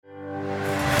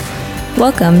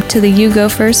Welcome to the You Go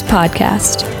First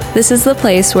podcast. This is the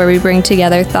place where we bring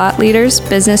together thought leaders,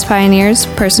 business pioneers,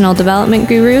 personal development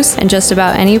gurus, and just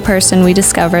about any person we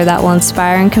discover that will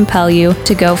inspire and compel you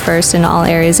to go first in all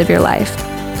areas of your life.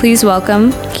 Please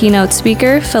welcome keynote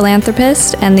speaker,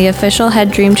 philanthropist, and the official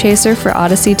head dream chaser for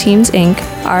Odyssey Teams, Inc.,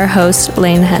 our host,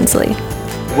 Lane Hensley.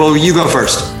 Well, you go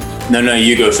first. No,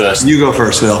 you go first. You go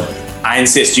first, Phill. I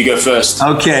insist you go first.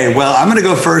 Okay, well, I'm going to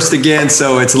go first again.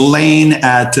 So it's Lane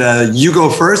at You Go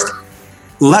First,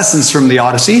 Lessons from the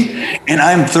Odyssey. And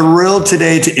I'm thrilled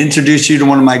today to introduce you to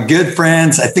one of my good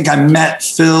friends. I think I met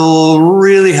Phill,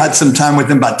 really had some time with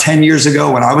him about 10 years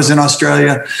ago when I was in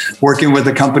Australia working with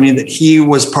a company that he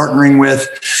was partnering with.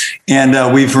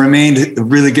 And we've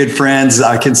remained really good friends.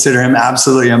 I consider him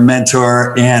absolutely a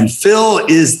mentor. And Phill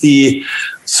is the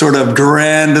sort of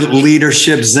grand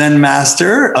leadership Zen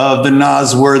master of the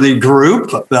Nosworthy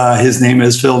group. His name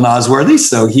is Phill Nosworthy.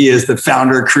 So he is the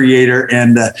founder, creator,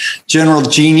 and general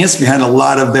genius behind a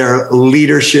lot of their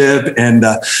leadership and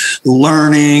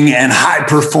learning and high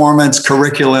performance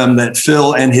curriculum that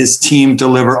Phill and his team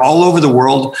deliver all over the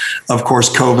world. Of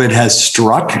course, COVID has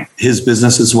struck his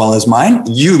business as well as mine.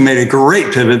 You made a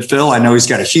great pivot, Phill. I know he's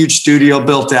got a huge studio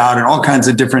built out and all kinds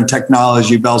of different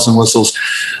technology, bells and whistles.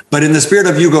 But in the spirit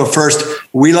of You Go First,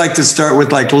 we like to start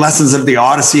with like lessons of the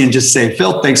Odyssey and just say,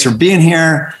 Phill, thanks for being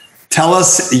here. Tell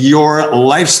us your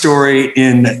life story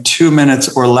in 2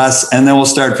 minutes or less, and then we'll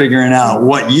start figuring out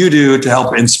what you do to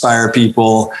help inspire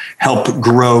people, help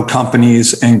grow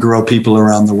companies, and grow people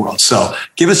around the world. So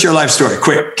give us your life story.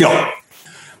 Quick, go.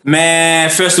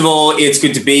 Man, first of all, it's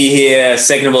good to be here.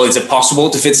 Second of all, is it possible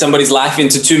to fit somebody's life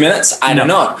into 2 minutes? I don't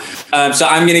know. So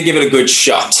I'm going to give it a good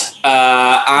shot.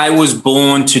 I was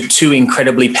born to two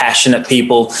incredibly passionate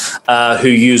people who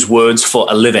use words for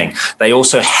a living. They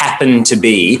also happen to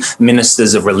be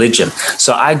ministers of religion.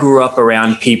 So I grew up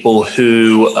around people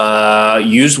who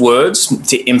use words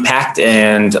to impact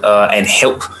and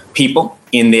help people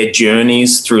in their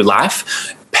journeys through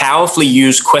life. Powerfully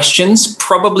use questions,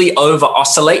 probably over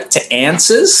oscillate to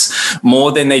answers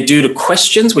more than they do to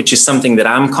questions, which is something that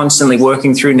I'm constantly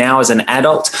working through now as an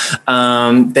adult.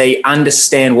 They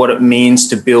understand what it means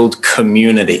to build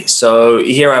community. So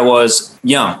here I was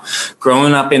young,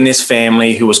 growing up in this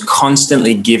family who was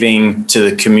constantly giving to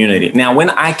the community. Now,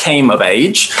 when I came of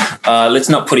age, let's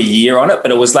not put a year on it,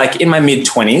 but it was like in my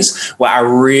mid-20s where I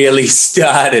really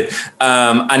started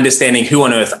understanding who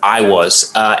on earth I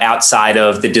was outside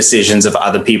of the decisions of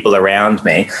other people around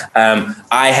me.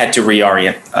 I had to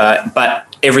reorient, but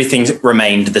everything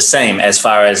remained the same as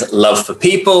far as love for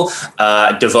people,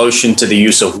 devotion to the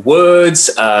use of words,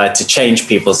 to change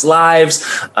people's lives,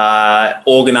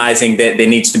 organizing that there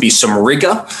needs to be some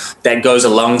rigor that goes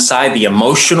alongside the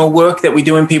emotional work that we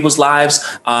do in people's lives,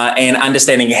 and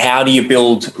understanding how do you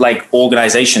build like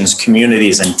organizations,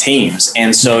 communities, and teams.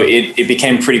 And so it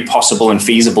became pretty possible and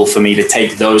feasible for me to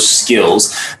take those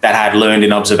skills that I had learned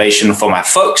in observation for my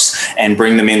folks and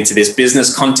bring them into this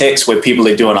business context where people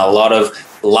are doing a lot of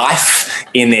life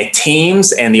in their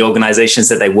teams and the organizations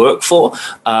that they work for.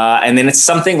 And then it's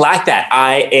something like that.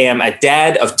 I am a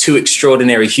dad of two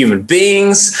extraordinary human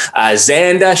beings.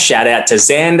 Xander, shout out to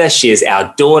Xander. She is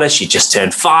our daughter. She just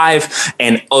turned 5.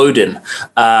 And Odin,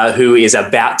 who is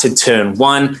about to turn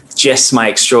 1. Jess, my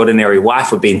extraordinary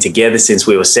wife. We've been together since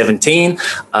we were 17.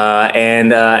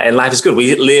 And life is good.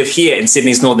 We live here in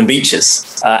Sydney's Northern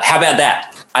Beaches. How about that?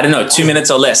 I don't know, 2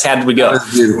 minutes or less. How did we go?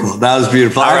 That was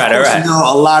beautiful. All right. I know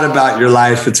a lot about your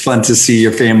life. It's fun to see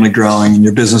your family growing and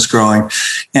your business growing.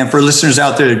 And for listeners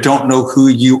out there that don't know who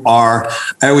you are,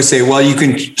 I always say, well, you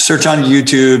can search on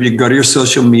YouTube, you can go to your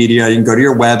social media, you can go to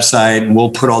your website, and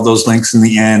we'll put all those links in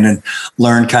the end and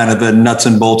learn kind of the nuts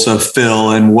and bolts of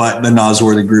Phill and what the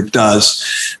Nosworthy Group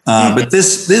does. But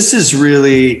this is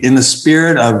really in the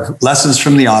spirit of Lessons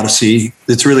from the Odyssey.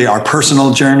 It's really our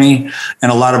personal journey,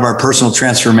 and a lot of our personal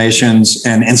transformations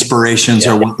and inspirations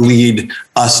are what lead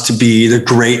us to be the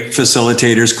great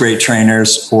facilitators, great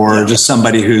trainers, or just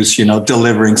somebody who's,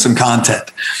 delivering some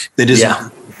content that is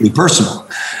deeply personal.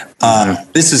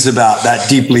 This is about that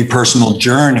deeply personal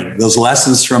journey, those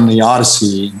lessons from the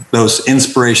Odyssey, those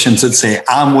inspirations that say,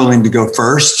 I'm willing to go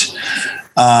first.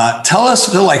 Tell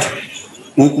us, like,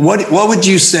 what would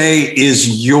you say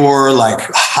is your like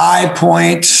high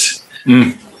point?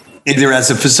 Either as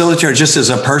a facilitator or just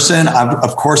as a person,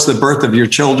 of course, the birth of your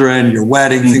children, your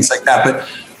wedding, things like that. But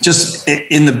just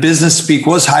in the business speak,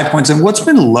 what's high points and what's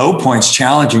been low points,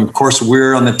 challenging? Of course,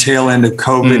 we're on the tail end of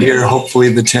COVID here,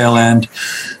 hopefully the tail end.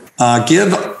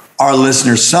 Give our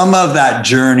listeners some of that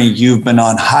journey you've been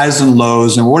on, highs and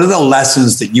lows, and what are the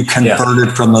lessons that you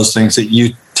converted from those things that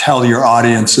you tell your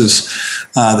audiences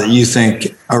that you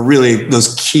think are really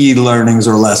those key learnings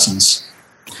or lessons?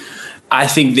 I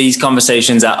think these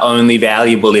conversations are only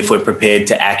valuable if we're prepared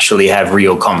to actually have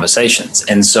real conversations.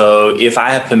 And so if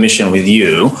I have permission with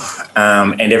you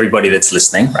and everybody that's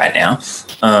listening right now,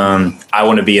 I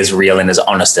want to be as real and as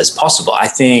honest as possible. I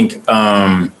think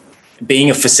being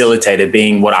a facilitator,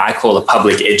 being what I call a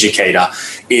public educator,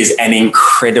 is an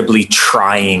incredibly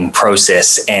trying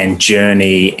process and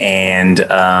journey and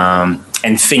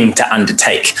thing to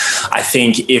undertake. I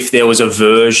think if there was a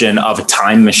version of a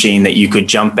time machine that you could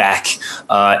jump back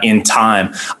in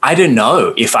time, I don't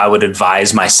know if I would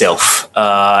advise myself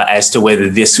as to whether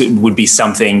this would be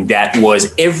something that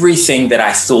was everything that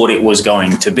I thought it was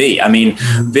going to be. I mean,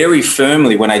 very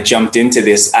firmly when I jumped into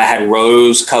this, I had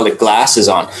rose-colored glasses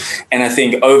on. And I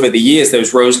think over the years,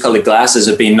 those rose-colored glasses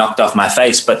have been knocked off my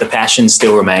face, but the passion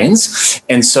still remains.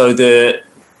 And so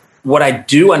what I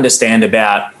do understand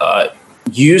about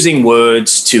using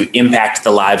words to impact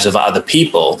the lives of other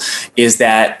people is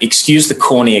that, excuse the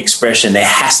corny expression, there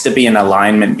has to be an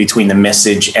alignment between the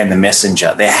message and the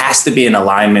messenger. There has to be an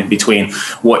alignment between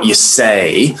what you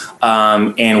say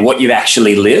and what you've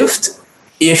actually lived.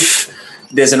 If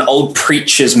there's an old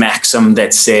preacher's maxim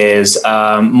that says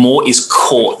more is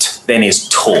caught than is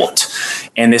taught.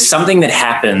 And there's something that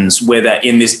happens whether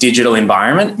in this digital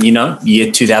environment,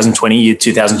 year 2020, year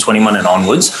 2021 and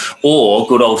onwards, or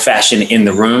good old fashioned in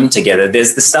the room together.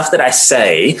 There's the stuff that I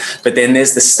say, but then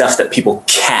there's the stuff that people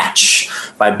catch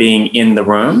by being in the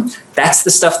room. That's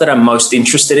the stuff that I'm most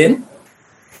interested in.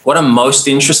 What I'm most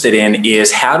interested in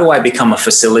is, how do I become a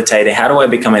facilitator? How do I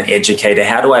become an educator?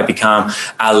 How do I become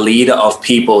a leader of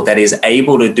people that is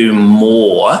able to do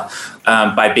more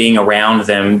by being around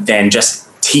them than just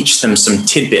teach them some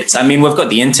tidbits? I mean, we've got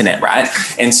the internet, right?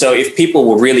 And so if people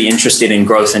were really interested in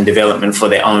growth and development for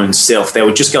their own self, they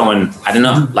would just go and,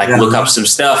 look up some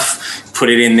stuff, put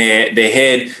it in their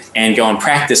head and go and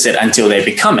practice it until they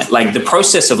become it. Like, the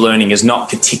process of learning is not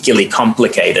particularly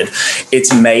complicated.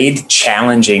 It's made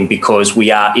challenging because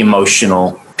we are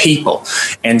emotional people.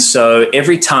 And so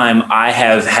every time I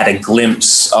have had a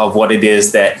glimpse of what it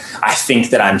is that I think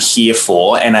that I'm here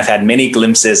for, and I've had many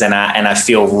glimpses, and I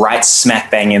feel right smack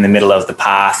bang in the middle of the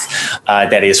path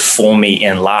that is for me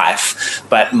in life.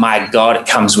 But my God, it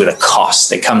comes with a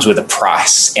cost. It comes with a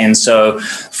price. And so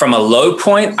from a low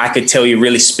point, I could tell you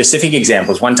really specific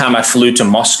examples. One time I flew to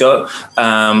Moscow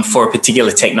for a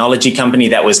particular technology company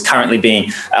that was currently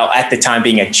at the time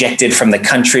being ejected from the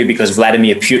country because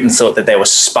Vladimir Putin thought that they were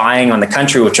spying on the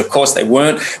country, which of course they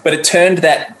weren't, but it turned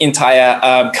that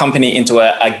entire company into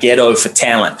a ghetto for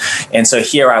talent. And so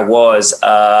here I was,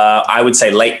 I would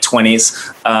say late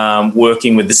 20s,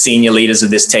 working with the senior leaders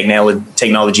of this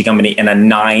technology company in a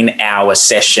 9-hour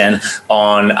session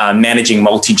on managing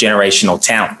multi-generational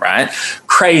talent, right?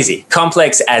 Crazy,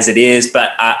 complex as it is,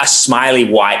 but a smiley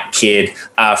white kid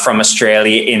from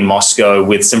Australia in Moscow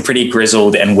with some pretty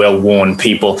grizzled and well-worn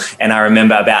people. And I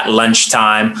remember about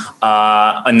lunchtime,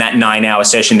 in that 9-hour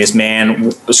session, this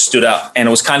man stood up, and it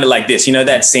was kind of like this. You know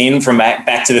that scene from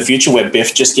Back to the Future where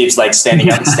Biff just keeps like standing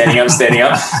up, standing up, standing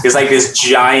up? There's like this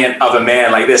giant of a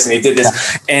man like this, and he did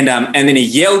this, and then he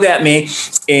yelled at me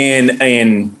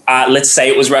in let's say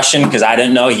it was Russian, because I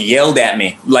don't know. He yelled at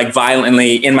me like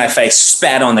violently in my face,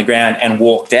 spat on the ground, and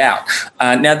walked out.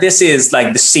 Now this is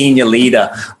like the senior leader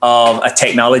of a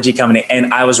technology company,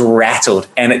 and I was rattled,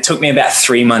 and it took me about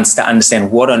 3 months to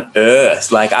understand what on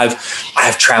earth. Like I've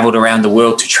traveled around the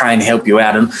world to try and help you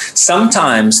out. And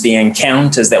sometimes the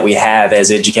encounters that we have as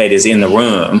educators in the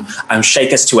room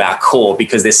shake us to our core,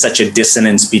 because there's such a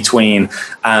dissonance between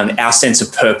our sense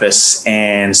of purpose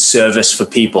and service for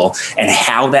people and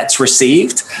how that's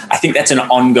received. I think that's an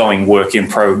ongoing work in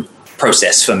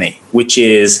process for me, which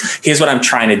is, here's what I'm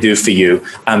trying to do for you,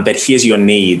 but here's your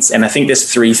needs. And I think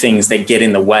there's 3 things that get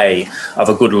in the way of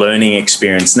a good learning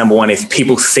experience. Number one, if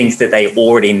people think that they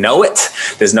already know it,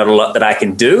 there's not a lot that I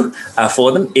can do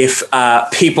for them. If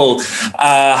people,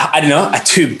 are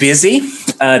too busy,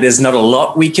 there's not a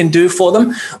lot we can do for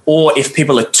them. Or if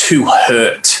people are too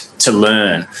hurt to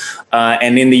learn.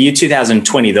 And in the year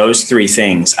 2020, those 3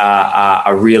 things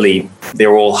are really,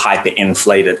 they're all hyper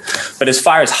inflated. But as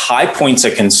far as high points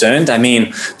are concerned, I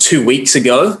mean, 2 weeks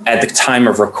ago at the time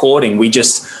of recording, we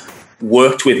just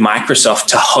worked with Microsoft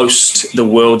to host the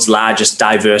world's largest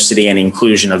diversity and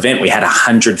inclusion event. We had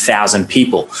 100,000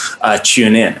 people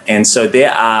tune in. And so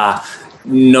there are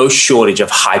no shortage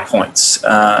of high points.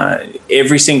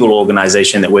 Every single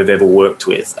organization that we've ever worked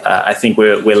with, I think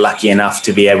we're lucky enough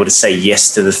to be able to say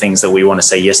yes to the things that we want to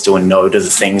say yes to and no to the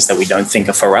things that we don't think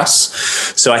are for us.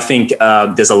 So I think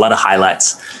there's a lot of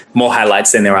highlights, more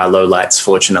highlights than there are lowlights,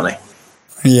 fortunately.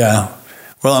 Yeah.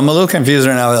 Well, I'm a little confused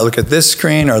right now. I look at this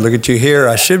screen or look at you here.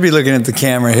 I should be looking at the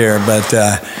camera here, but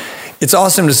it's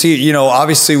awesome to see. You know,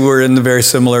 obviously we're in the very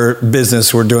similar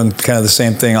business. We're doing kind of the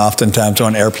same thing oftentimes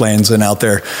on airplanes and out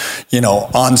there, you know,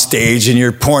 on stage, and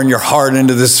you're pouring your heart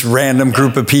into this random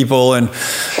group of people and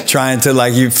trying to,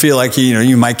 like, you feel like, you know,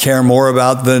 you might care more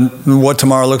about what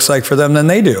tomorrow looks like for them than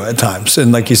they do at times.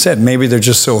 And like you said, maybe they're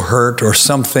just so hurt or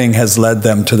something has led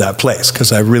them to that place,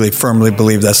 because I really firmly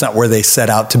believe that's not where they set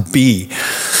out to be.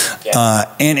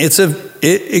 Yeah. And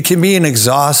it can be an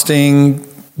exhausting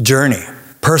journey,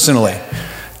 personally,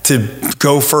 to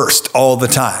go first all the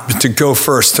time, to go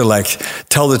first, to like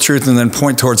tell the truth and then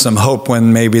point towards some hope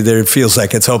when maybe there feels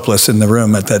like it's hopeless in the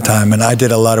room at that time. And I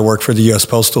did a lot of work for the U.S.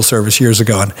 Postal Service years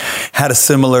ago and had a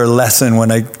similar lesson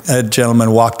when a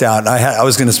gentleman walked out. I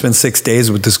was going to spend 6 days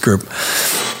with this group,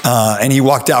 and he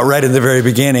walked out right at the very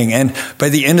beginning. And by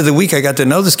the end of the week, I got to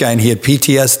know this guy, and he had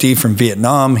PTSD from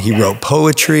Vietnam. He wrote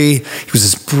poetry. He was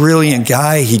this brilliant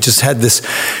guy. He just had this,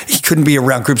 he couldn't be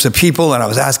around groups of people, and I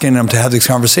was asking him to have these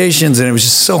conversations, and it was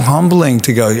just so humbling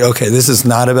to go, okay, this is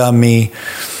not about me.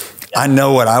 I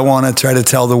know what I want to try to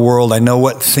tell the world. I know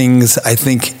what things I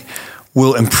think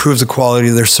will improve the quality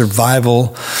of their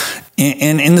survival.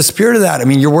 And in the spirit of that, I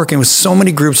mean, you're working with so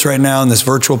many groups right now on this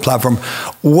virtual platform.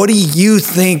 What do you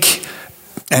think?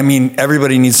 I mean,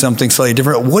 everybody needs something slightly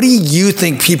different. What do you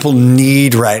think people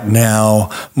need right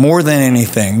now more than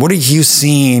anything? What are you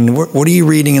seeing? What are you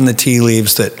reading in the tea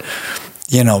leaves that,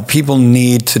 you know, people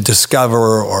need to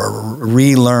discover or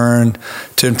relearn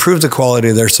to improve the quality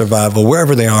of their survival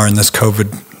wherever they are in this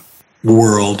COVID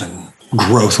world and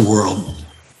growth world?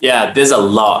 Yeah, there's a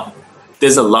lot.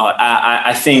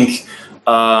 I think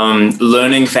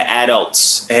learning for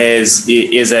adults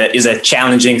is a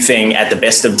challenging thing at the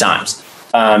best of times.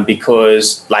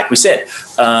 Because, like we said,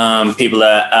 people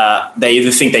they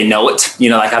either think they know it, you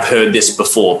know, like I've heard this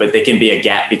before, but there can be a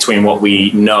gap between what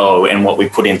we know and what we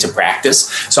put into practice.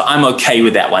 So I'm okay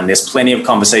with that one. There's plenty of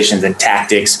conversations and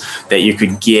tactics that you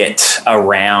could get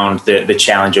around the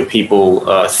challenge of people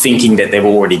thinking that they've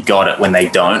already got it when they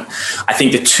don't. I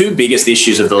think the two biggest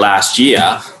issues of the last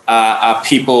year are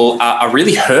people are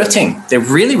really hurting. They're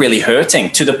really, really hurting,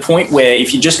 to the point where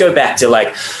if you just go back to,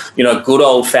 like, you know, good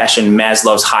old fashioned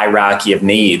Maslow's hierarchy of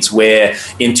needs, where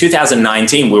in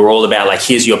 2019, we were all about, like,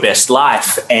 here's your best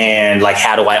life, and like,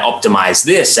 how do I optimize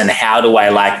this? And how do I,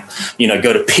 like, you know,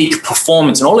 go to peak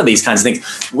performance and all of these kinds of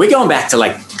things. We're going back to,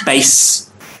 like, base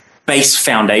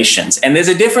foundations. And there's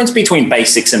a difference between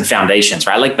basics and foundations,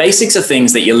 right? Like, basics are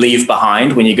things that you leave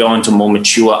behind when you go into more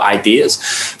mature ideas.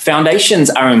 Foundations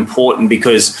are important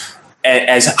because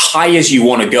as high as you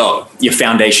want to go, your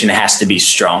foundation has to be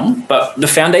strong. But the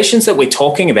foundations that we're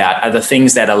talking about are the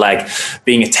things that are like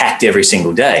being attacked every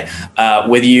single day.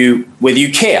 Whether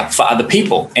you care for other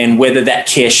people, and whether that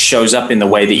care shows up in the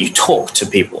way that you talk to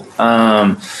people.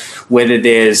 Whether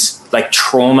there's, like,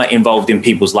 trauma involved in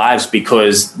people's lives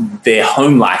because their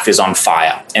home life is on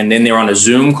fire, and then they're on a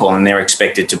Zoom call and they're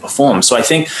expected to perform. So I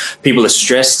think people are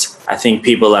stressed. I think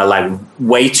people are, like,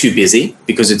 way too busy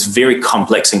because it's very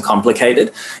complex and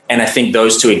complicated. And I think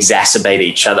those two exacerbate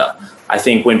each other. I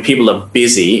think when people are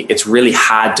busy, it's really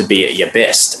hard to be at your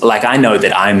best. Like, I know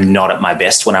that I'm not at my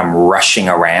best when I'm rushing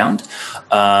around.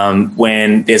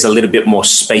 When there's a little bit more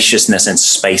spaciousness and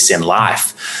space in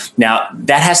life. Now,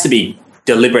 that has to be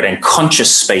deliberate and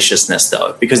conscious spaciousness,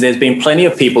 though, because there's been plenty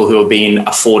of people who have been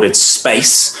afforded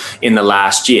space in the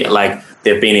last year. Like,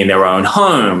 they've been in their own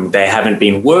home. They haven't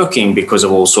been working because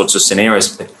of all sorts of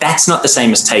scenarios. But that's not the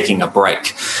same as taking a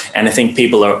break. And I think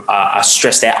people are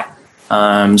stressed out.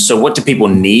 So what do people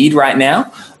need right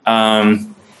now?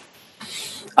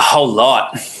 A whole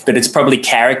lot, but it's probably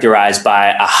characterized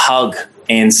by a hug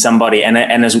and somebody, and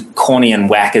as corny and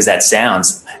whack as that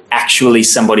sounds, actually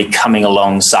somebody coming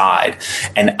alongside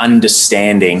and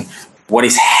understanding what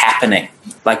is happening.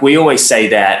 Like, we always say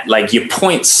that, like, your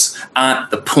points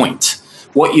aren't the point.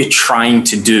 What you're trying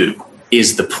to do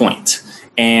is the point.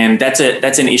 And that's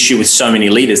an issue with so many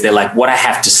leaders. They're like, what I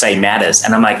have to say matters.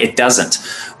 And I'm like, it doesn't.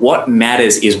 What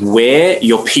matters is where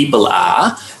your people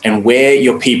are and where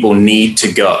your people need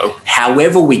to go.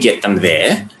 However we get them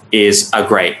there is a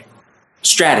great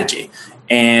strategy.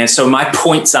 And so my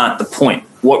points aren't the point.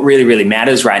 What really, really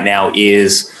matters right now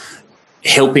is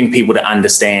helping people to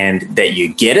understand that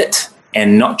you get it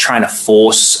and not trying to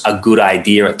force a good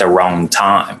idea at the wrong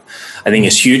time. I think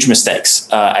there's huge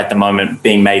mistakes at the moment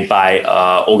being made by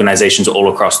organizations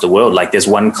all across the world. Like, there's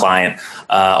one client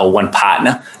or one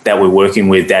partner that we're working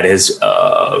with that has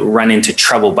run into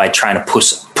trouble by trying to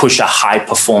push a high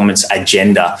performance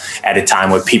agenda at a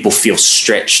time where people feel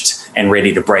stretched and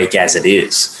ready to break as it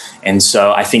is. And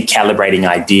so I think calibrating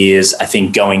ideas, I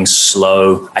think going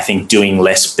slow, I think doing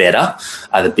less better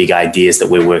are the big ideas that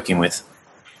we're working with.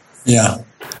 Yeah.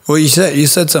 Well, you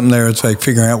said something there. It's like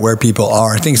figuring out where people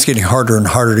are. I think it's getting harder and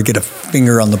harder to get a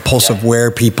finger on the pulse of where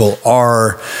people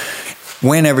are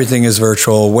when everything is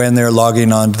virtual, when they're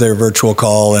logging on to their virtual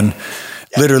call. And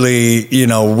literally,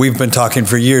 we've been talking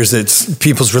for years. It's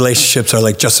people's relationships are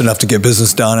like just enough to get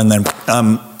business done. And then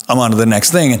I'm on to the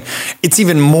next thing. And it's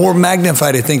even more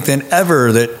magnified, I think, than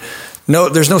ever that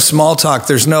there's no small talk.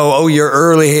 There's no, oh, you're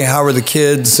early. Hey, how are the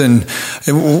kids? And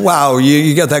wow,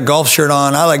 you got that golf shirt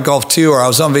on. I like golf too. Or I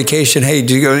was on vacation. Hey,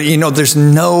 do you go? There's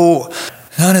none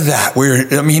of that.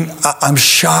 I'm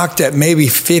shocked at maybe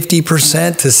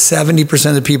 50% to 70%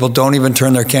 of the people don't even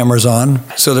turn their cameras on.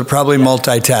 So they're probably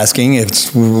multitasking.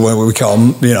 It's what we call,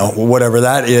 whatever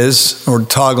that is, or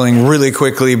toggling really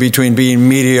quickly between being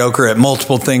mediocre at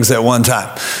multiple things at one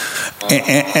time.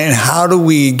 And how do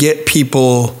we get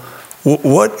people?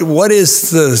 What is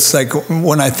this, like,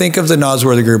 when I think of the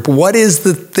Nosworthy Group, what is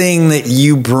the thing that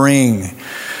you bring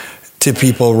to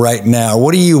people right now?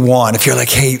 What do you want? If you're like,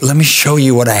 hey, let me show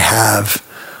you what I have,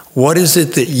 what is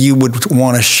it that you would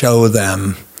want to show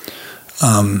them?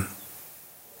 I'm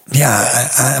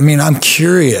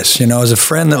curious, as a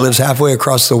friend that lives halfway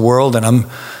across the world and I'm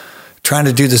trying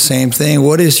to do the same thing.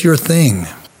 What is your thing?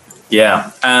 Yeah.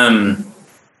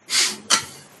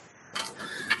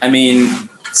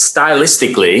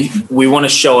 Stylistically, we want to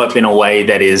show up in a way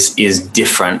that is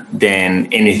different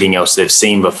than anything else they've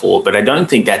seen before. But I don't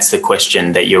think that's the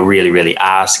question that you're really, really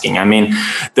asking.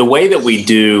 The way that we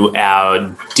do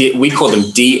we call them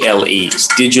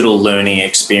DLEs, digital learning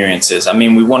experiences.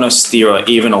 We want to steer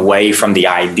even away from the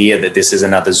idea that this is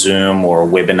another Zoom or a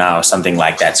webinar or something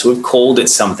like that. So we've called it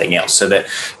something else so that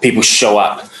people show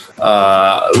up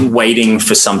waiting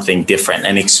for something different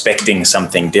and expecting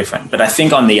something different. But I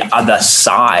think on the other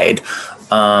side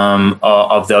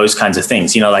of those kinds of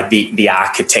things, like the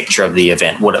architecture of the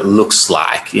event, what it looks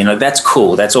like, that's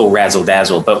cool. That's all razzle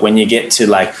dazzle. But when you get to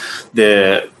like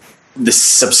the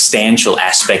substantial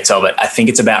aspects of it, I think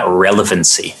it's about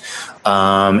relevancy.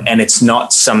 And it's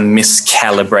not some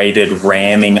miscalibrated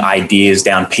ramming ideas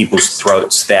down people's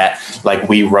throats that like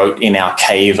we wrote in our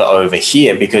cave over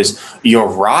here, because you're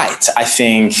right. I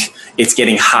think it's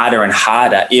getting harder and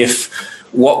harder if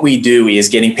what we do is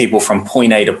getting people from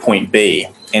point A to point B.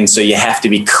 And so you have to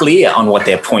be clear on what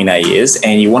their point A is,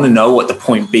 and you want to know what the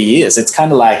point B is. It's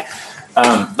kind of like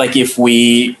if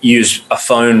we use a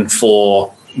phone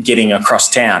for getting across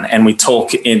town and we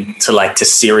talk into like to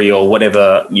Siri or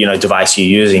whatever device you're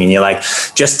using, and you're like,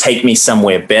 just take me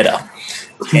somewhere better.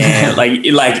 And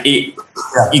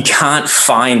you can't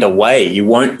find a way. You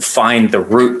won't find the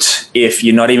route if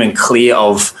you're not even clear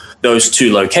of those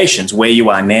two locations, where you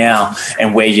are now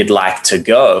and where you'd like to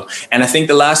go. And I think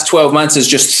the last 12 months has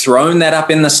just thrown that up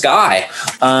in the sky.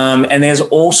 And there's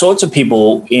all sorts of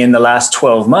people in the last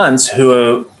 12 months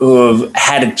who have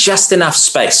had just enough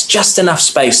space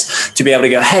to be able to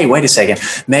go, hey, wait a second,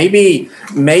 maybe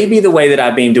the way that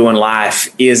I've been doing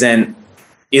life isn't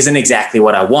exactly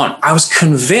what I want. I was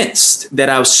convinced that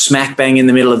I was smack bang in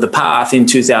the middle of the path in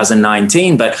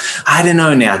 2019, but I don't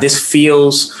know now. This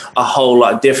feels a whole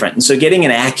lot different. And so getting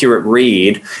an accurate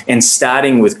read and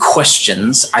starting with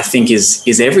questions, I think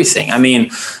is everything.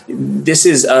 This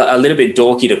is a little bit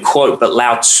dorky to quote, but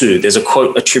Lao Tzu, there's a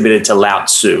quote attributed to Lao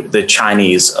Tzu, the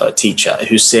Chinese teacher,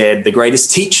 who said, the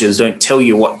greatest teachers don't tell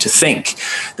you what to think.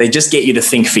 They just get you to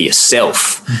think for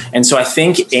yourself. And so I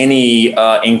think any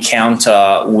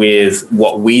encounter with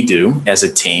what we do as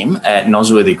a team at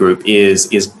Nosworthy Group is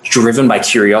driven by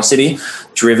curiosity,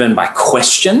 driven by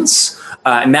questions.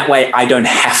 And that way I don't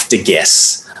have to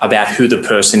guess about who the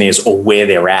person is or where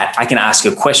they're at. I can ask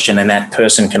a question and that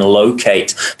person can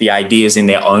locate the ideas in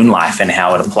their own life and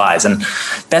how it applies. And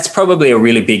that's probably a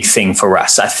really big thing for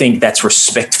us. I think that's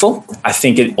respectful. I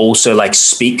think it also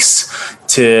speaks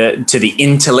to the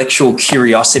intellectual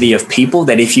curiosity of people,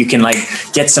 that if you can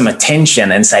get some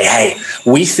attention and say, hey,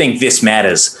 we think this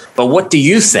matters, but what do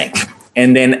you think?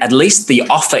 And then at least the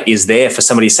offer is there for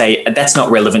somebody to say, that's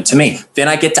not relevant to me. Then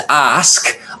I get to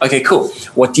ask, okay, cool.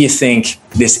 What do you think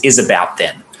this is about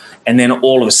then? And then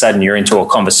all of a sudden you're into a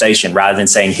conversation rather than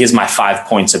saying, here's my 5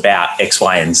 points about X,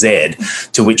 Y, and Z,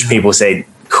 to which people say,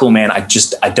 cool, man,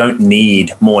 I don't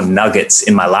need more nuggets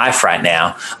in my life right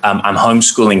now. I'm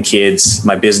homeschooling kids.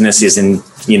 My business is in,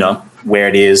 where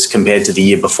it is compared to the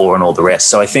year before and all the rest.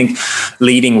 So I think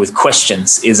leading with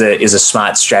questions is a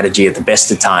smart strategy at the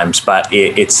best of times, but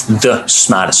it's the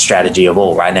smartest strategy of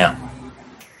all right now.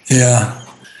 Yeah.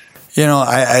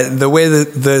 The way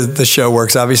that the show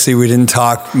works, obviously we didn't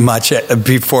talk much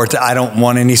before. I don't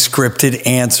want any scripted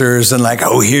answers and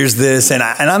here's this. And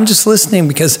I'm just listening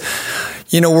because,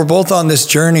 we're both on this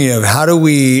journey of how do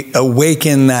we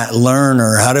awaken that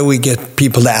learner? How do we get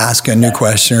people to ask a new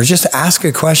question or just ask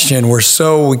a question?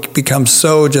 We become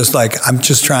so just I'm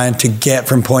just trying to get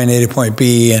from point A to point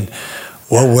B, and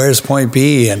where's point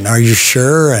B? And are you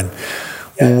sure? And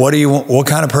what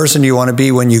kind of person do you want to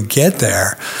be when you get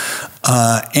there?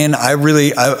 And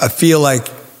I feel like,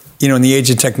 in the age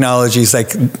of technology, it's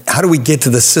how do we get to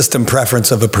the system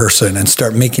preference of a person and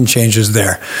start making changes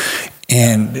there?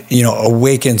 And,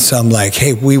 awaken some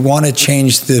hey, we want to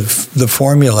change the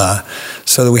formula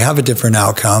so that we have a different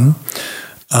outcome.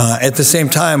 At the same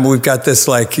time, we've got this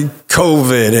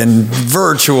COVID and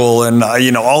virtual and,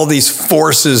 all these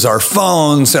forces, our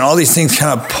phones and all these things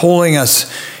kind of pulling us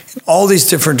in all these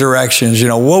different directions.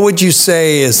 What would you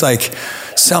say is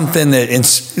something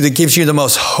that gives you the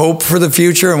most hope for the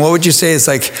future? And what would you say is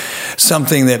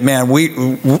something that, man,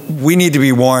 we need to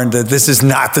be warned that this is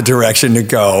not the direction to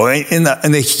go in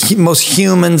the most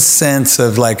human sense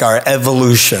of our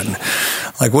evolution?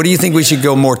 What do you think we should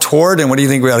go more toward, and what do you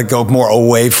think we ought to go more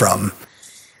away from?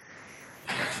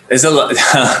 There's a lot.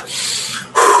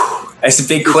 It's a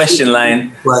big question,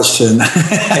 Lane. It's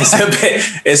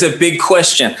a big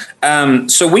question.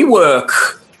 So we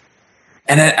work.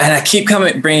 And I keep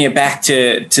bringing it back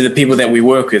to the people that we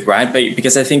work with, right? But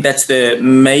because I think that's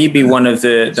maybe one of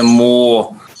the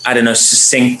more,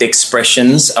 succinct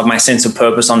expressions of my sense of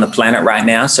purpose on the planet right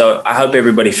now. So I hope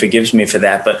everybody forgives me for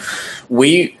that. But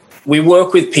we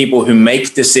work with people who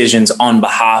make decisions on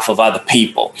behalf of other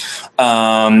people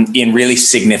in really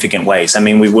significant ways. I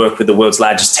mean, we work with the world's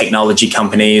largest technology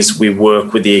companies. We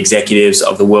work with the executives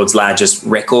of the world's largest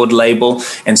record label.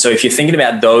 And so if you're thinking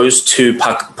about those two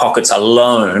pockets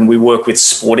alone, we work with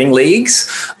sporting leagues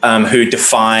who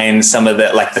define some of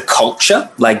the culture,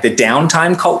 the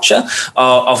downtime culture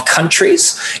of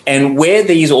countries. And where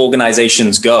these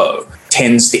organizations go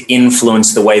tends to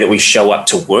influence the way that we show up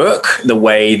to work, the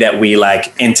way that we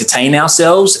entertain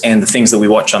ourselves, and the things that we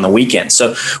watch on the weekend.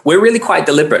 So we're really quite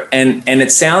deliberate, and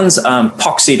it sounds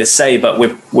poxy to say, but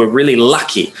we're really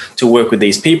lucky to work with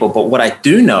these people. But what I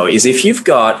do know is if you've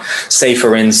got, say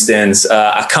for instance,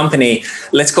 a company,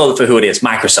 let's call it for who it is,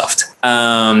 Microsoft.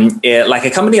 A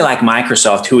company like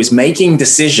Microsoft, who is making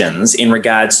decisions in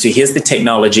regards to here's the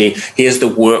technology, here's the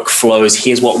workflows,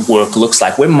 here's what work looks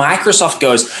like. Where Microsoft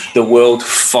goes, the world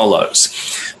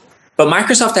follows. But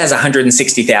Microsoft has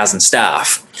 160,000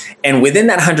 staff. And within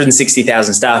that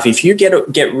 160,000 staff, if you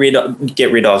get rid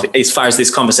of, as far as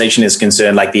this conversation is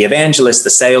concerned, the evangelists, the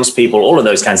salespeople, all of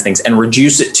those kinds of things, and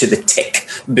reduce it to the tech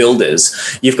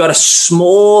builders, you've got a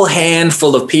small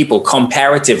handful of people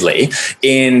comparatively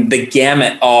in the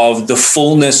gamut of the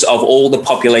fullness of all the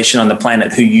population on the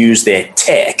planet who use their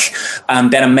tech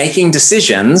that are making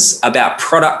decisions about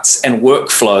products and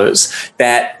workflows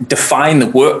that define the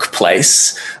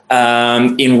workplace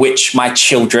in which my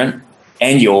children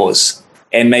and yours,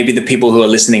 and maybe the people who are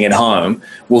listening at home,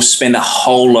 will spend a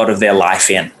whole lot of their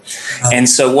life in. And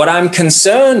so what I'm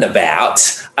concerned about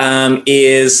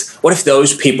is what if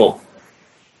those people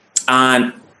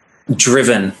aren't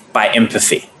driven by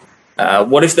empathy?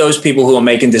 What if those people who are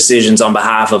making decisions on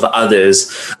behalf of others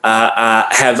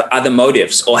have other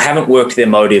motives or haven't worked their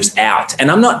motives out? And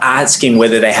I'm not asking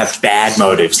whether they have bad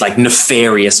motives,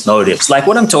 nefarious motives.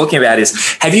 What I'm talking about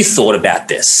is, have you thought about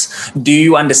this? Do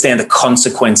you understand the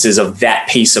consequences of that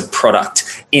piece of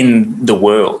product in the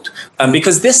world?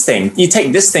 Because you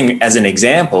take this thing as an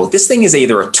example, this thing is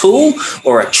either a tool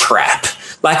or a trap.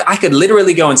 I could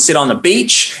literally go and sit on the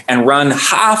beach and run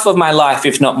half of my life,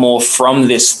 if not more, from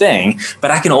this thing.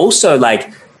 But I can also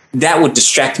that would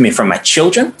distract me from my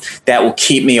children. That will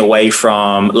keep me away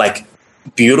from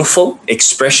beautiful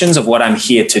expressions of what I'm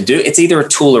here to do. It's either a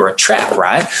tool or a trap,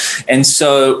 right? And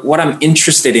so what I'm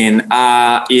interested in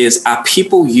are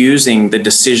people using the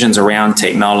decisions around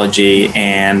technology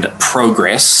and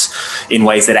progress in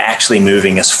ways that are actually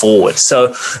moving us forward.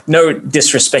 So no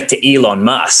disrespect to Elon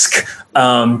Musk,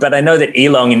 but I know that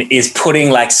Elon is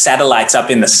putting satellites up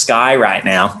in the sky right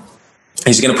now.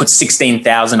 He's going to put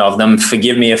 16,000 of them,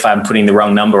 forgive me if I'm putting the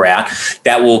wrong number out,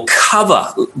 that will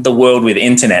cover the world with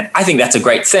internet. I think that's a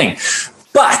great thing.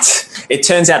 But it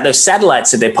turns out those satellites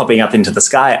that they're popping up into the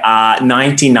sky are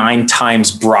 99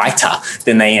 times brighter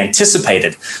than they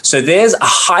anticipated. So there's a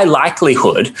high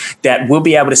likelihood that we'll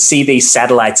be able to see these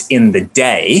satellites in the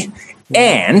day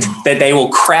and that they will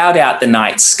crowd out the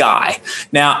night sky.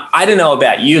 Now, I don't know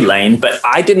about you, Lane, but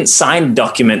I didn't sign a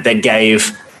document that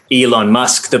gave Elon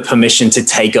Musk the permission to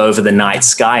take over the night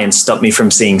sky and stop me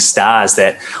from seeing stars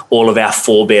that all of our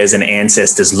forebears and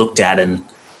ancestors looked at and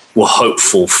were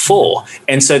hopeful for.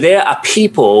 And so there are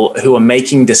people who are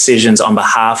making decisions on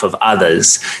behalf of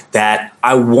others that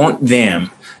I want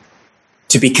them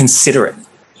to be considerate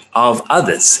of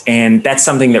others. And that's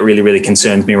something that really, really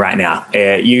concerns me right now.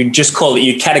 You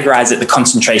categorize it the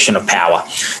concentration of power.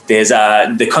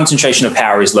 The concentration of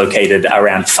power is located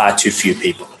around far too few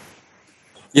people.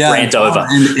 Yeah, rant over.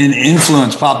 And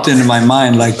influence popped into my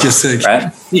mind, like just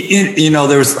right?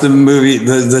 There was the movie,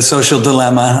 the Social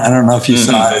Dilemma. I don't know if you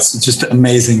saw it. It's just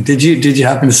amazing. Did you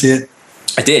happen to see it?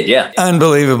 I did, yeah.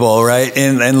 Unbelievable, right?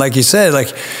 And like you said,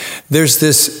 like there's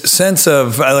this sense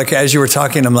of like as you were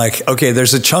talking, I'm like, okay,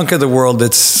 there's a chunk of the world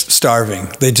that's starving.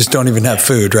 They just don't even have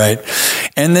food, right?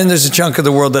 And then there's a chunk of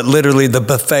the world that literally the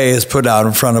buffet is put out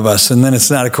in front of us. And then it's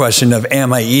not a question of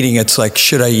am I eating? It's like,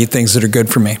 should I eat things that are good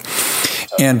for me?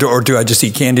 Or do I just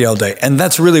eat candy all day? And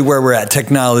that's really where we're at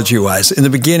technology-wise. In the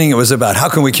beginning, it was about how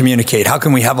can we communicate? How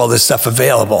can we have all this stuff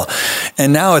available?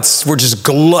 And now we're just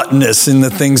gluttonous in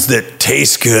the things that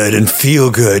taste good and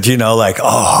feel good, like,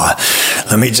 I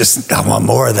want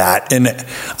more of that. And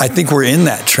I think we're in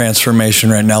that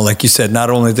transformation right now. Like you said, not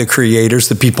only the creators,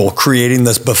 the people creating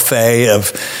this buffet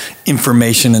of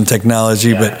information and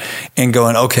technology, and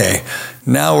going, okay,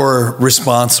 now we're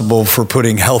responsible for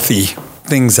putting healthy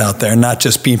things out there, not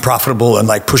just being profitable and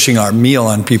like pushing our meal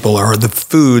on people or the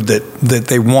food that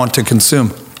they want to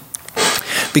consume.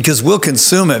 Because we'll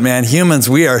consume it, man. Humans,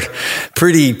 we are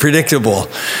pretty predictable,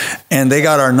 and they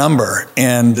got our number.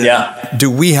 And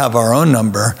do we have our own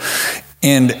number?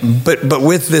 And but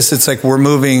with this, it's like we're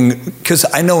moving, because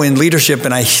I know in leadership,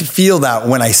 and I feel that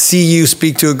when I see you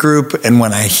speak to a group and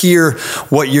when I hear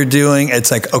what you're doing,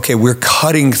 it's like, okay, we're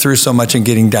cutting through so much and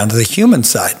getting down to the human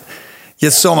side.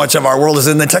 Yet so much of our world is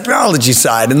in the technology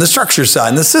side and the structure side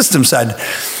and the system side.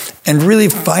 And really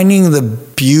finding the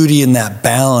beauty in that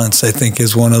balance, I think,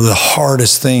 is one of the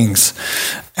hardest things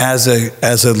as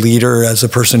a leader, as a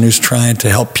person who's trying to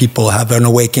help people have an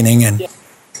awakening.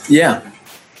 Yeah,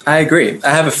 I agree. I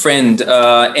have a friend,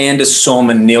 Anders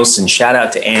Sorman Nielsen, shout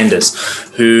out to Anders,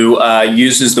 who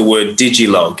uses the word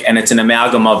digilog, and it's an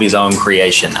amalgam of his own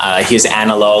creation. His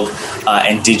analog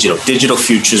and digital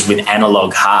futures with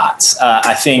analog hearts.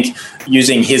 I think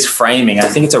using his framing, I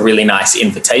think it's a really nice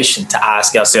invitation to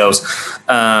ask ourselves,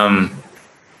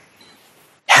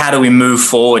 how do we move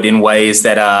forward in ways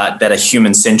that are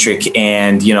human-centric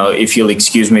and, if you'll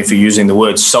excuse me for using the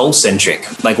word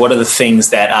soul-centric? Like, what are the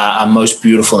things that are most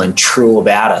beautiful and true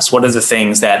about us? What are the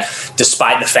things that,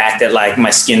 despite the fact that, like, my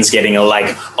skin's getting,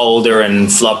 like, older and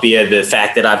floppier, the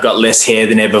fact that I've got less hair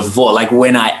than ever before, like,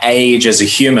 when I age as a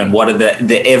human, what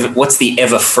are what's the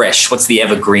ever-fresh, what's the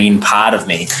evergreen part of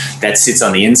me that sits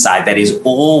on the inside that is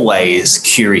always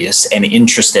curious and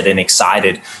interested and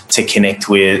excited to connect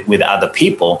with other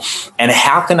people? And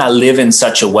how can I live in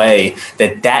such a way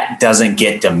that doesn't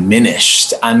get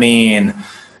diminished? I mean,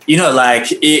 like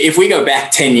if we go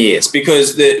back 10 years,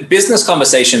 because the business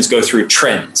conversations go through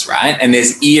trends, right? And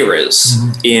there's eras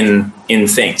in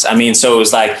things. I mean, so it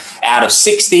was like out of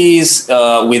 60s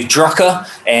with Drucker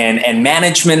and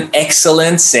management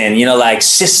excellence and, like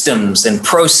systems and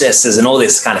processes and all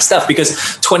this kind of stuff.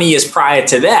 Because 20 years prior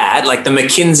to that, like the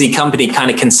McKinsey company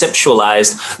kind of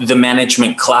conceptualized the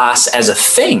management class as a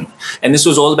thing. And this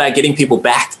was all about getting people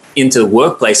back into the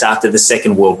workplace after the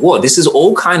Second World War. This is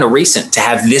all kind of recent to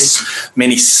have this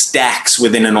many stacks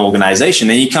within an organization.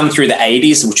 Then you come through the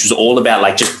 80s, which was all about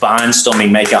like just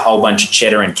barnstorming, make a whole bunch of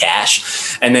cheddar and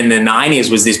cash. And then the 90s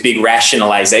was this big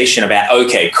rationalization about,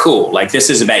 okay, cool. Like this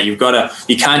is about, you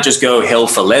can't just go hell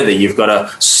for leather. You've got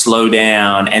to slow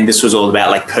down. And this was all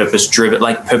about like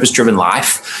purpose-driven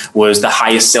life was the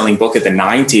highest selling book of the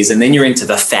 90s. And then you're into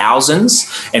the thousands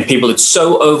and people had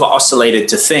so over oscillated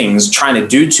to things trying to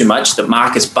do too much that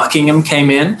Marcus Buckingham came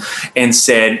in and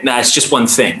said, no, it's just one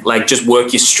thing. Like just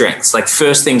work your strengths. Like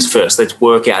first things first, let's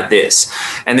work out this.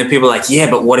 And then people are like, yeah,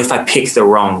 but what if I pick the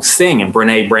wrong thing? And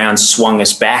Brene Brown swung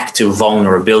us back to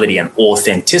vulnerability and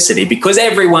authenticity because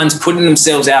everyone's putting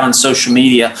themselves out on social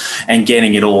media and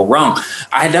getting it all wrong.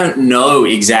 I don't know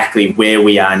exactly where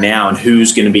we are now and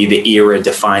who's going to be the era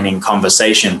defining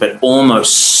conversation, but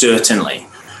almost certainly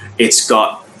it's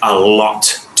got a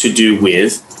lot to do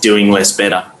with doing less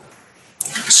better,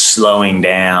 slowing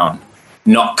down,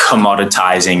 not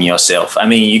commoditizing yourself. I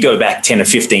mean, you go back 10 or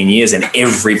 15 years and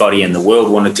everybody in the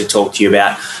world wanted to talk to you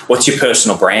about what's your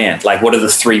personal brand? Like, what are the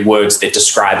 3 words that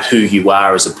describe who you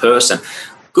are as a person?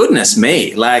 Goodness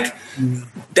me, like,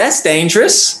 that's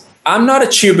dangerous. I'm not a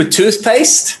tube of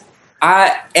toothpaste.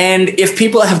 And if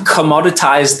people have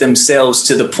commoditized themselves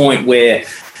to the point where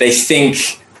they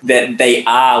think that they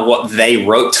are what they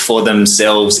wrote for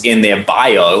themselves in their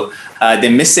bio,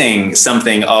 they're missing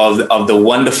something of the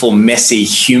wonderful, messy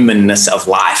humanness of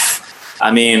life.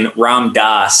 I mean, Ram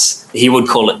Dass, he would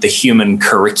call it the human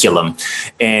curriculum.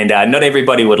 And not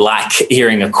everybody would like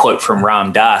hearing a quote from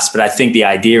Ram Dass, but I think the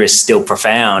idea is still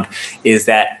profound, is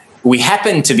that we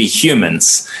happen to be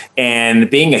humans, and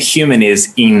being a human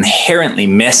is inherently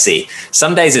messy.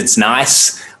 Some days it's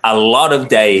nice. A lot of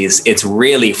days it's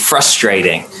really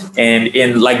frustrating. And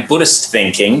in like Buddhist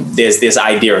thinking, there's this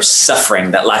idea of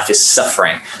suffering, that life is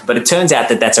suffering. But it turns out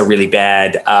that that's a really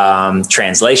bad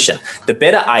translation. The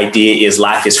better idea is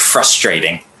life is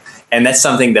frustrating. And that's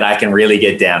something that I can really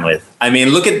get down with. I mean,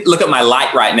 look at my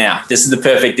light right now. This is the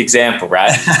perfect example,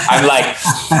 right? I'm like,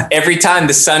 every time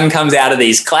the sun comes out of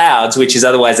these clouds, which is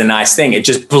otherwise a nice thing, it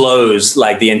just blows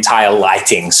like the entire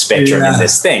lighting spectrum in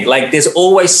this thing. Like there's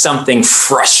always something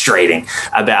frustrating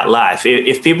about life.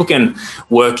 If people can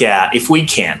work out, if we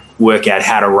can work out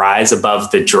how to rise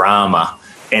above the drama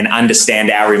and understand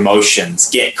our emotions,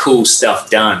 get cool stuff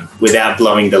done without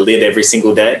blowing the lid every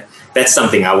single day, that's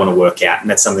something I want to work out, and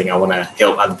that's something I want to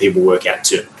help other people work out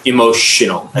too.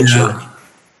 Emotional agility.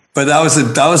 But that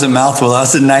was a mouthful. That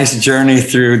was a nice journey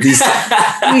through these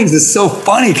things. It's so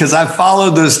funny because I've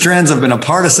followed those trends. I've been a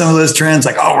part of some of those trends.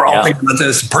 Like, oh, we're all thinking about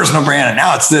this personal brand, and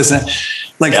now it's this. And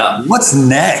like, what's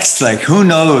next? Like, who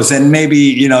knows? And maybe,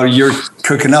 you're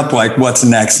cooking up like what's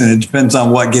next. And it depends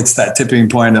on what gets that tipping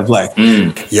point of like,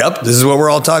 yep, this is what we're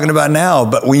all talking about now.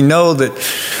 But we know that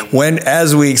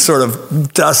as we sort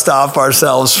of dust off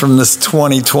ourselves from this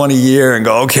 2020 year and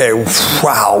go, okay,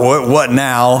 wow, what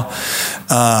now?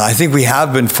 I think we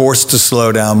have been forced to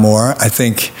slow down more. I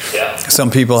think some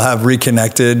people have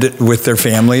reconnected with their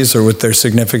families or with their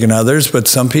significant others, but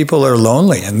some people are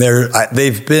lonely and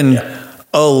they've been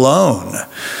alone.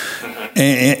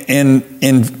 And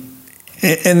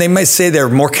they might say they're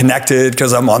more connected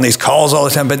because I'm on these calls all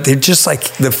the time, but they're just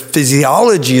like the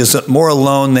physiology is more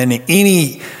alone than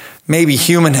any maybe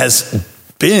human has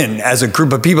been as a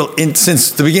group of people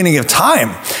since the beginning of time.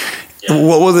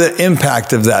 What will the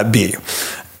impact of that be?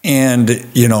 And,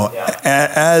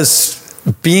 as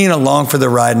being along for the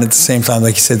ride, and at the same time,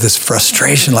 like you said, this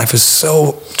frustration, life is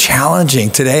so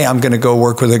challenging. Today, I'm going to go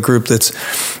work with a group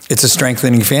it's a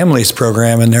Strengthening Families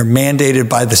program, and they're mandated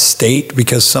by the state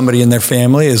because somebody in their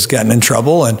family has gotten in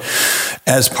trouble, and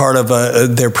as part of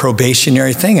their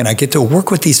probationary thing. And I get to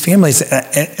work with these families.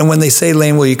 And when they say,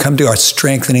 Lane, will you come to our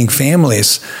Strengthening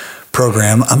Families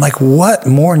program? I'm like, what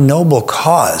more noble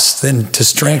cause than to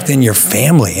strengthen your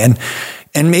family?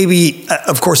 And maybe,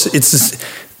 of course, it's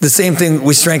the same thing.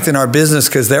 We strengthen our business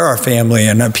because they're our family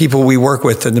and the people we work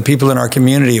with and the people in our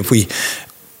community.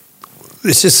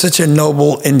 It's just such a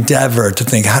noble endeavor to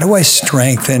think, how do I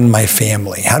strengthen my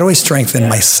family? How do I strengthen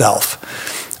myself?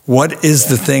 What is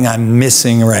the thing I'm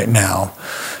missing right now?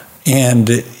 And,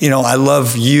 I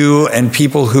love you and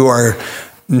people who are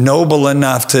noble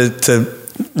enough to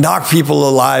knock people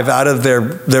alive out of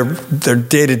their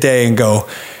day-to-day and go,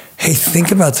 hey,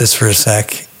 think about this for a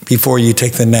sec before you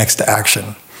take the next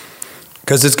action.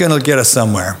 Because it's going to get us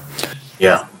somewhere.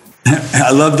 Yeah.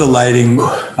 I love the lighting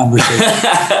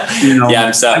conversation.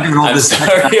 I'm sorry about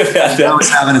that. I was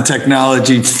having a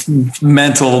technology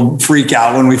mental freak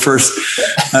out when we first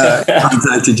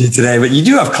contacted you today. But you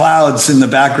do have clouds in the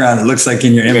background. It looks like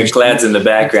in your image. Clouds in the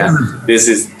background. This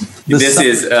is going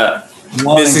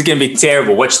to be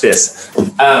terrible. Watch this.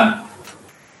 I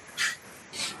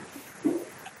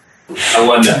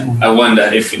wonder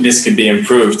if this could be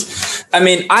improved. I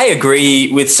mean, I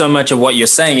agree with so much of what you're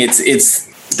saying.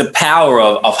 It's the power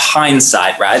of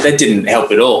hindsight, right? That didn't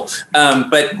help at all.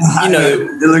 But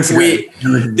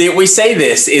we say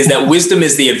this is that wisdom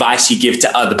is the advice you give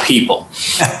to other people,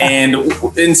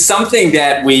 and something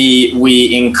that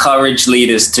we encourage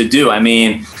leaders to do. I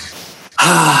mean,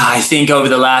 I think over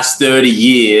the last 30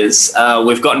 years,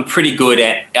 we've gotten pretty good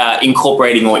at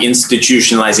incorporating or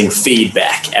institutionalizing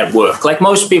feedback at work. Like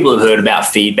most people have heard about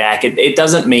feedback. It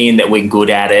doesn't mean that we're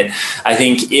good at it. I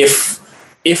think if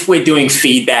we're doing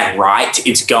feedback right,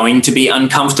 it's going to be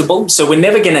uncomfortable. So we're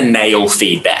never going to nail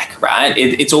feedback, right?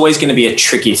 It's always going to be a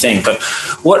tricky thing. But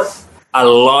what a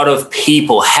lot of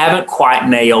people haven't quite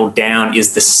nailed down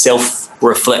is the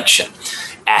self-reflection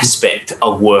aspect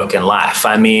of work and life.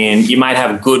 I mean, you might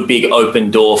have a good big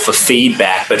open door for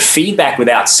feedback, but feedback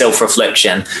without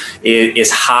self-reflection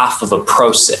is half of a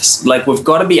process. Like, we've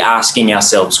got to be asking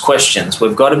ourselves questions.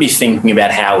 We've got to be thinking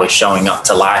about how we're showing up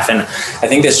to life. And I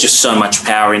think there's just so much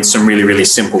power in some really, really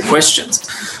simple questions.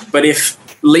 But if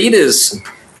leaders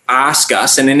ask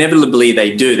us, and inevitably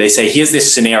they do, they say, here's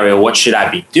this scenario, what should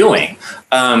I be doing?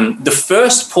 The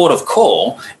first port of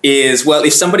call is, well,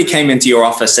 if somebody came into your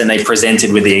office and they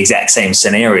presented with the exact same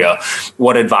scenario,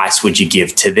 what advice would you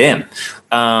give to them?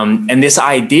 And this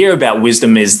idea about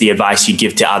wisdom is the advice you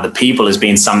give to other people has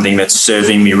been something that's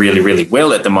serving me really, really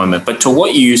well at the moment. But to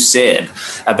what you said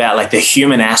about like the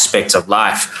human aspects of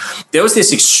life, there was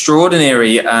this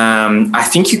extraordinary, I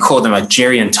think you call them a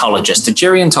gerontologist. A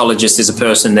gerontologist is a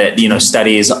person that,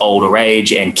 studies older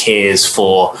age and cares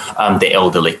for the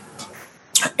elderly.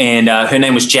 And her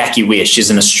name was Jackie Weir.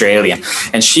 She's an Australian.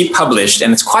 And she published,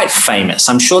 and it's quite famous.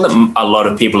 I'm sure that a lot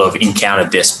of people have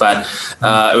encountered this, but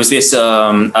it was this,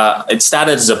 it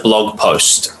started as a blog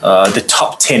post, the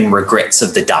top 10 regrets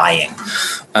of the dying.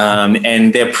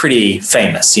 And they're pretty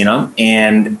famous,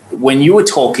 And when you were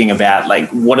talking about like,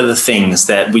 what are the things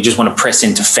that we just want to press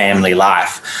into family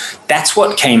life? That's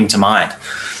what came to mind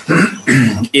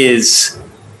is,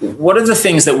 what are the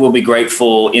things that we'll be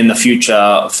grateful in the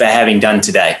future for having done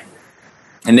today?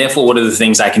 And therefore, what are the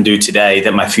things I can do today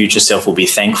that my future self will be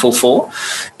thankful for?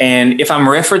 And if I'm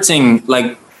referencing,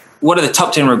 like, what are the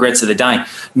top 10 regrets of the dying?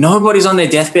 Nobody's on their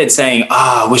deathbed saying,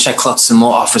 I wish I clocked some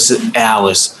more office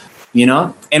hours,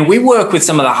 And we work with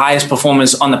some of the highest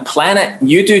performers on the planet.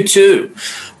 You do too.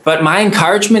 But my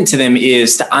encouragement to them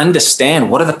is to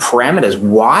understand, what are the parameters?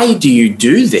 Why do you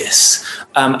do this?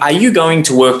 Are you going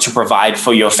to work to provide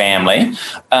for your family?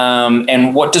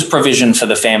 And what does provision for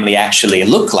the family actually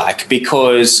look like?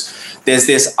 Because there's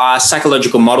this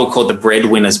psychological model called the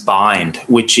breadwinner's bind,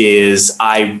 which is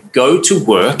I go to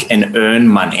work and earn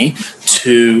money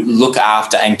to look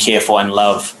after and care for and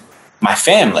love my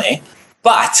family,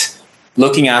 but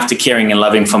looking after, caring, and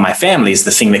loving for my family is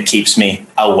the thing that keeps me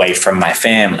away from my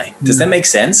family. Does that make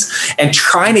sense? And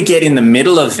trying to get in the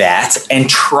middle of that and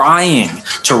trying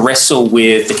to wrestle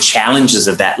with the challenges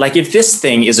of that. Like if this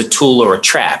thing is a tool or a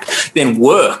trap, then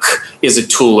work is a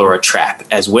tool or a trap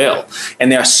as well.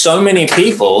 And there are so many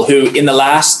people who in the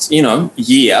last,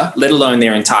 year, let alone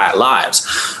their entire lives,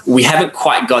 we haven't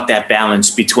quite got that balance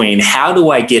between how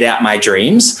do I get out my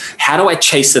dreams? How do I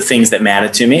chase the things that matter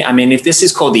to me? I mean, if this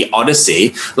is called the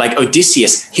Odyssey, like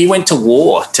Odysseus, he went to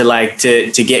war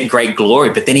to get great glory,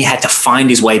 but then he had to find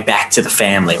his way back to the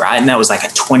family, right? And that was like a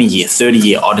 20-year,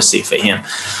 30-year Odyssey for him.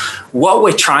 What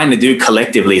we're trying to do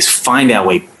collectively is find our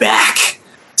way back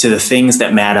to the things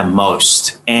that matter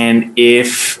most. And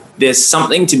if there's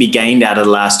something to be gained out of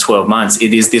the last 12 months,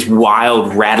 it is this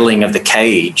wild rattling of the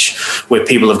cage where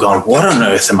people have gone, what on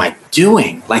earth am I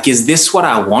doing? Like, is this what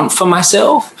I want for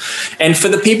myself? And for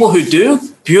the people who do,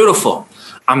 beautiful.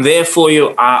 I'm there for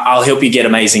you. I'll help you get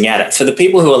amazing at it. For the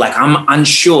people who are like, I'm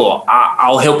unsure,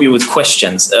 I'll help you with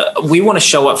questions. We want to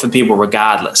show up for people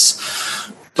regardless.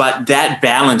 But that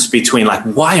balance between like,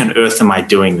 why on earth am I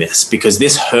doing this? Because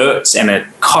this hurts and it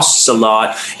costs a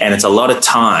lot and it's a lot of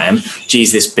time.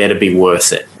 Geez, this better be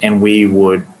worth it. And we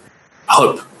would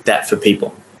hope that for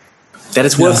people, that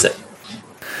it's worth it.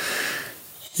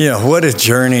 Yeah, what a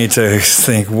journey to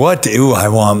think, what do I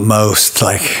want most?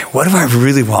 Like, what do I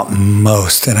really want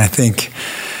most? And I think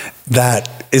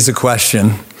that is a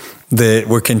question that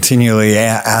we're continually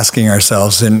asking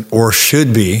ourselves, or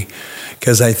should be,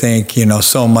 because I think,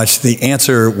 so much the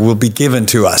answer will be given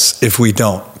to us if we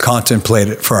don't contemplate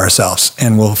it for ourselves.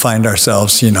 And we'll find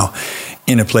ourselves,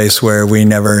 in a place where we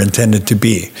never intended to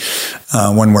be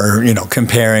when we're,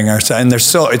 comparing ourselves. And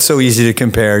it's so easy to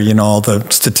compare, all the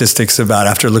statistics about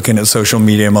after looking at social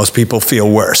media, most people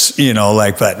feel worse,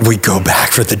 but we go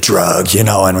back for the drug, and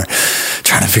we're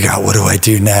trying to figure out, what do I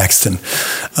do next? And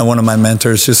one of my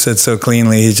mentors just said so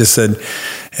cleanly, he just said,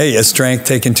 hey, a strength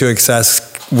taken to excess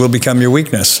will become your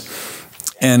weakness.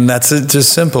 And that's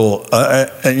just simple.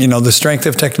 The strength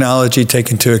of technology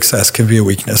taken to excess can be a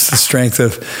weakness. The strength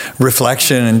of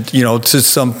reflection and, to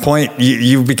some point,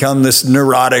 you become this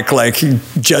neurotic, like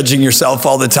judging yourself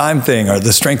all the time thing, or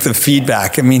the strength of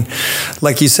feedback. I mean,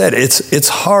 like you said, it's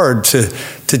hard to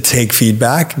take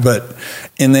feedback,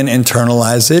 and then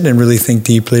internalize it and really think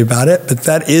deeply about it. But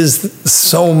that is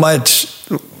so much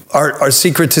our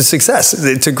secret to success,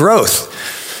 to growth.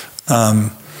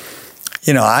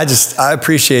 I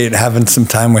appreciate having some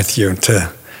time with you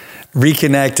to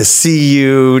reconnect, to see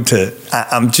you,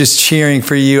 I'm just cheering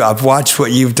for you. I've watched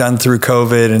what you've done through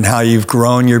COVID and how you've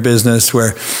grown your business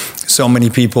where so many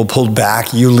people pulled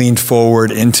back, you leaned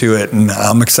forward into it. And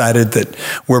I'm excited that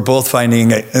we're both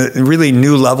finding really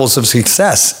new levels of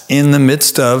success in the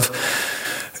midst of,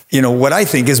 what I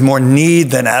think is more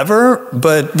need than ever,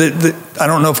 but I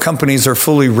don't know if companies are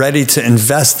fully ready to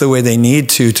invest the way they need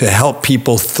to help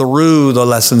people through the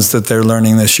lessons that they're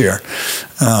learning this year.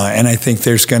 And I think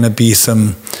there's going to be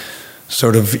some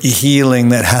sort of healing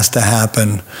that has to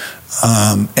happen.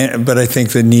 But I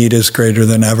think the need is greater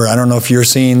than ever. I don't know if you're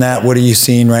seeing that. What are you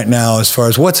seeing right now as far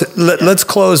as let's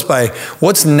close by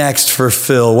what's next for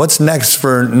Phill? What's next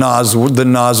for the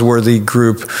Nosworthy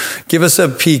group? Give us a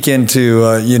peek into,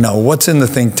 what's in the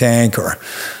think tank, or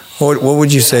what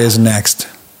would you say is next?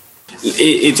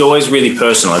 It's always really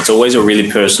personal. It's always a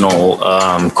really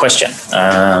personal question.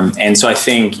 And so I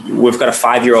think we've got a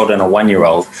 5-year-old and a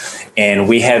 1-year-old, and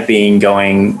we have been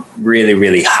going really,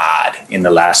 really hard in the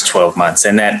last 12 months.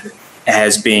 And that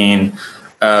has been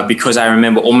because I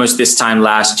remember almost this time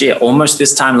last year,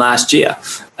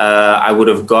 I would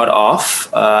have got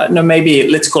off, maybe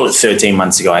let's call it 13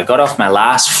 months ago. I got off my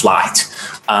last flight,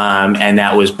 and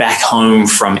that was back home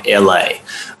from LA.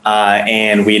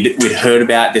 And we'd heard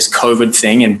about this COVID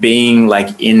thing, and being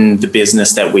like in the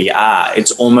business that we are,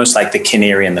 it's almost like the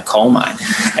canary in the coal mine.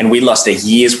 And we lost a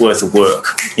year's worth of work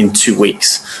in 2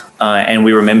 weeks. And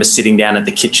we remember sitting down at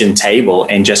the kitchen table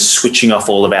and just switching off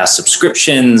all of our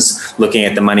subscriptions, looking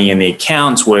at the money in the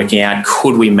accounts, working out,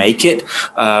 could we make it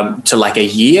to like a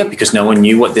year, because no one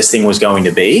knew what this thing was going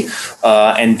to be.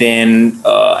 And then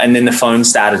the phone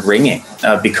started ringing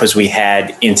because we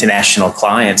had international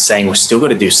clients saying, we've still got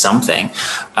to do something.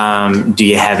 Do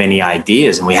you have any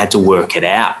ideas? And we had to work it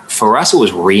out. For us, it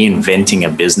was reinventing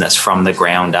a business from the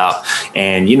ground up.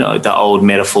 And, the old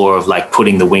metaphor of like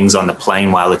putting the wings on the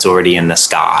plane while it's already in the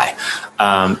sky.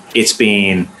 It's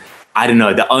been, I don't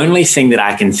know, the only thing that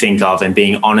I can think of, and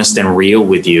being honest and real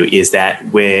with you, is that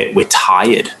we're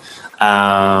tired.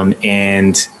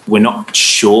 And we're not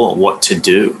sure what to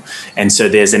do. And so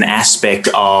there's an aspect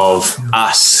of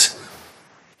us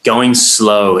going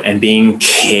slow and being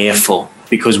careful,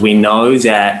 because we know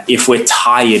that if we're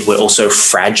tired, we're also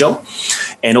fragile.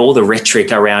 And all the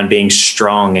rhetoric around being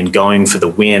strong and going for the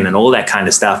win and all that kind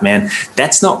of stuff, man,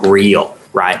 that's not real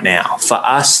right now. For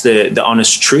us, the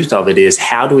honest truth of it is,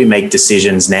 how do we make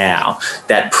decisions now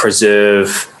that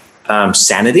preserve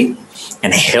sanity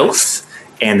and health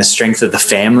and the strength of the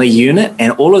family unit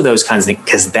and all of those kinds of things,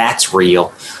 because that's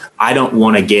real. I don't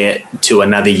want to get to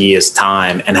another year's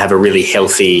time and have a really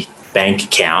healthy bank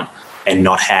account and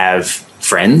not have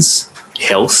friends,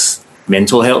 health,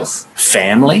 mental health,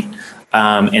 family.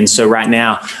 And so right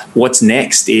now, what's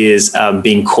next is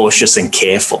being cautious and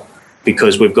careful,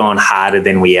 because we've gone harder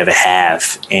than we ever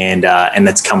have, and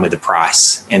that's come with a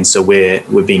price. And so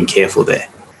we're being careful there.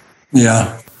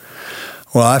 Yeah.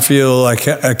 Well, I feel like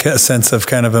a sense of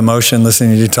kind of emotion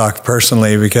listening to you talk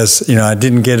personally, because, I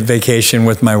didn't get a vacation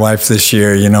with my wife this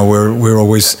year. We're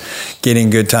always getting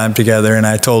good time together. And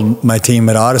I told my team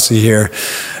at Odyssey here,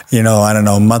 I don't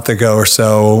know, a month ago or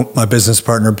so, my business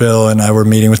partner, Bill, and I were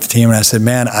meeting with the team, and I said,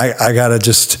 man, I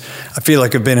feel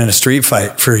like I've been in a street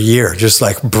fight for a year, just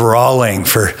like brawling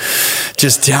for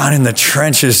just down in the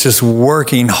trenches, just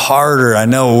working harder. I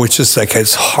know it's just like,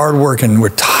 it's hard work and we're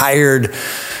tired.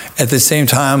 At the same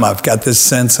time, I've got this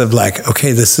sense of like,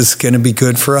 okay, this is going to be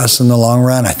good for us in the long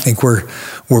run. I think we're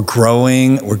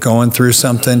growing, we're going through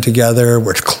something together,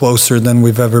 we're closer than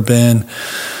we've ever been.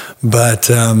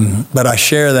 But I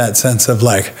share that sense of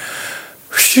like,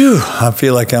 whew, I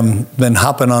feel like I've been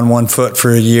hopping on one foot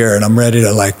for a year, and I'm ready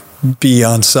to like be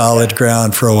on solid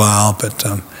ground for a while. But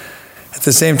at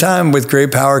the same time, with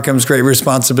great power comes great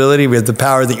responsibility. We have the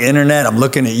power of the internet. I'm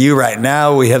looking at you right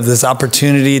now. We have this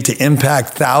opportunity to impact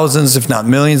thousands, if not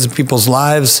millions, of people's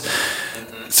lives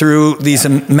through these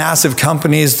massive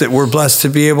companies that we're blessed to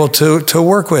be able to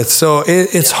work with. So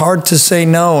it's hard to say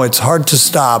no. It's hard to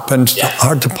stop and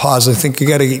hard to pause. I think you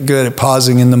got to get good at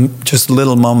pausing in the just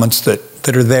little moments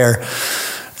that are there.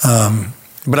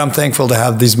 But I'm thankful to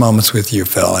have these moments with you,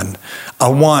 Phill. And I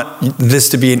want this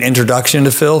to be an introduction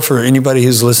to Phill for anybody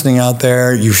who's listening out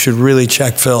there. You should really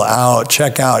check Phill out.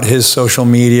 Check out his social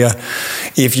media.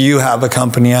 If you have a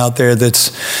company out there that's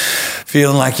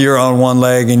feeling like you're on one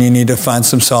leg and you need to find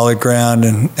some solid ground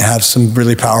and have some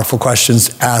really powerful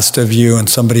questions asked of you, and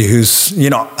somebody who's,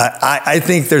 I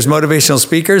think there's motivational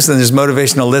speakers and there's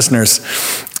motivational listeners.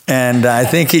 And I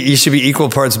think you should be equal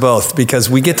parts both, because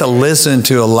we get to listen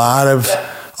to a lot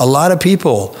of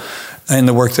people in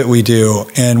the work that we do,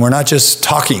 and we're not just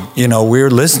talking, we're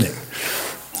listening.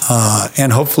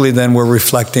 And hopefully then we're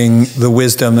reflecting the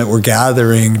wisdom that we're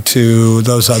gathering to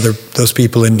those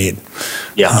people in need.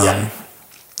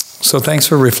 So thanks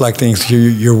for reflecting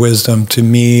your wisdom to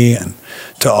me and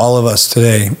to all of us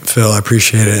today, Phill. I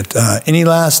appreciate it. Any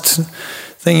last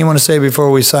thing you want to say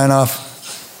before we sign off?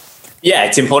 Yeah,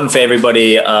 it's important for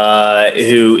everybody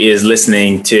who is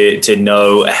listening to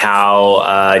know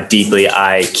how deeply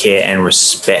I care and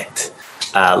respect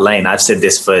Lane. I've said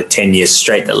this for 10 years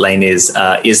straight, that Lane is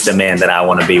the man that I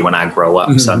want to be when I grow up.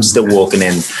 Mm-hmm. So I'm still walking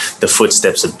in the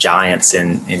footsteps of giants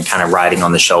and kind of riding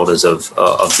on the shoulders of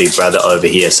big brother over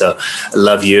here. So I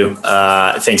love you.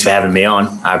 Thanks for having me on.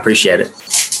 I appreciate it.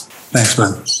 Thanks,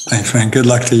 man. Thanks, man. Good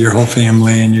luck to your whole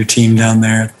family and your team down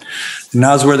there. The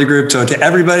Nosworthy Group. So to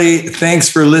everybody, thanks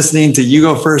for listening to You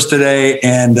Go First today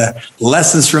and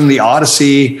Lessons from the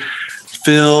Odyssey.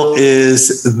 Phill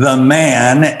is the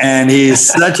man, and he's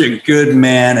such a good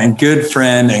man and good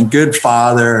friend and good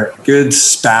father, good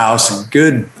spouse and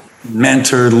good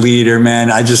mentor, leader, man.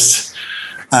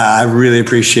 I really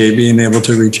appreciate being able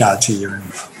to reach out to you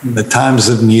in the times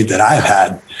of need that I've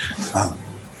had.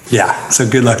 So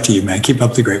good luck to you, man. Keep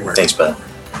up the great work. Thanks, brother.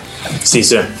 See you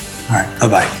soon. All right,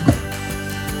 bye-bye.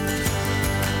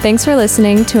 Thanks for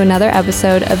listening to another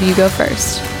episode of You Go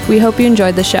First. We hope you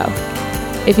enjoyed the show.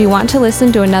 If you want to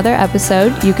listen to another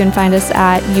episode, you can find us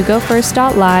at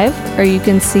yougofirst.live, or you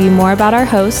can see more about our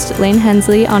host, Lane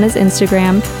Hensley, on his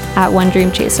Instagram at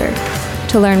OneDreamChaser.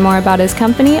 To learn more about his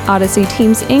company, Odyssey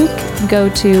Teams Inc., go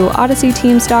to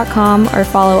odysseyteams.com or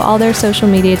follow all their social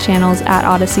media channels at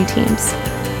Odyssey Teams.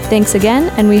 Thanks again,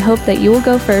 and we hope that you will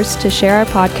go first to share our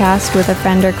podcast with a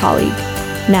friend or colleague.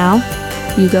 Now,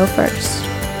 you go first.